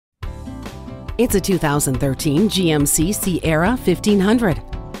It's a 2013 GMC Sierra 1500.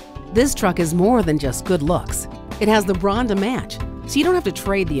 This truck is more than just good looks. It has the brawn to match, so you don't have to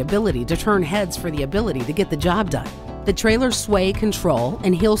trade the ability to turn heads for the ability to get the job done. The trailer sway control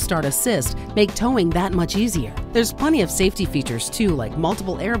and hill start assist make towing that much easier. There's plenty of safety features too, like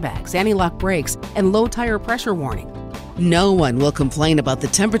multiple airbags, anti-lock brakes, and low tire pressure warning. No one will complain about the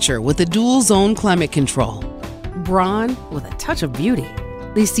temperature with the dual zone climate control. Brawn with a touch of beauty.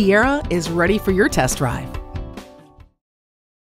 The Sierra is ready for your test drive.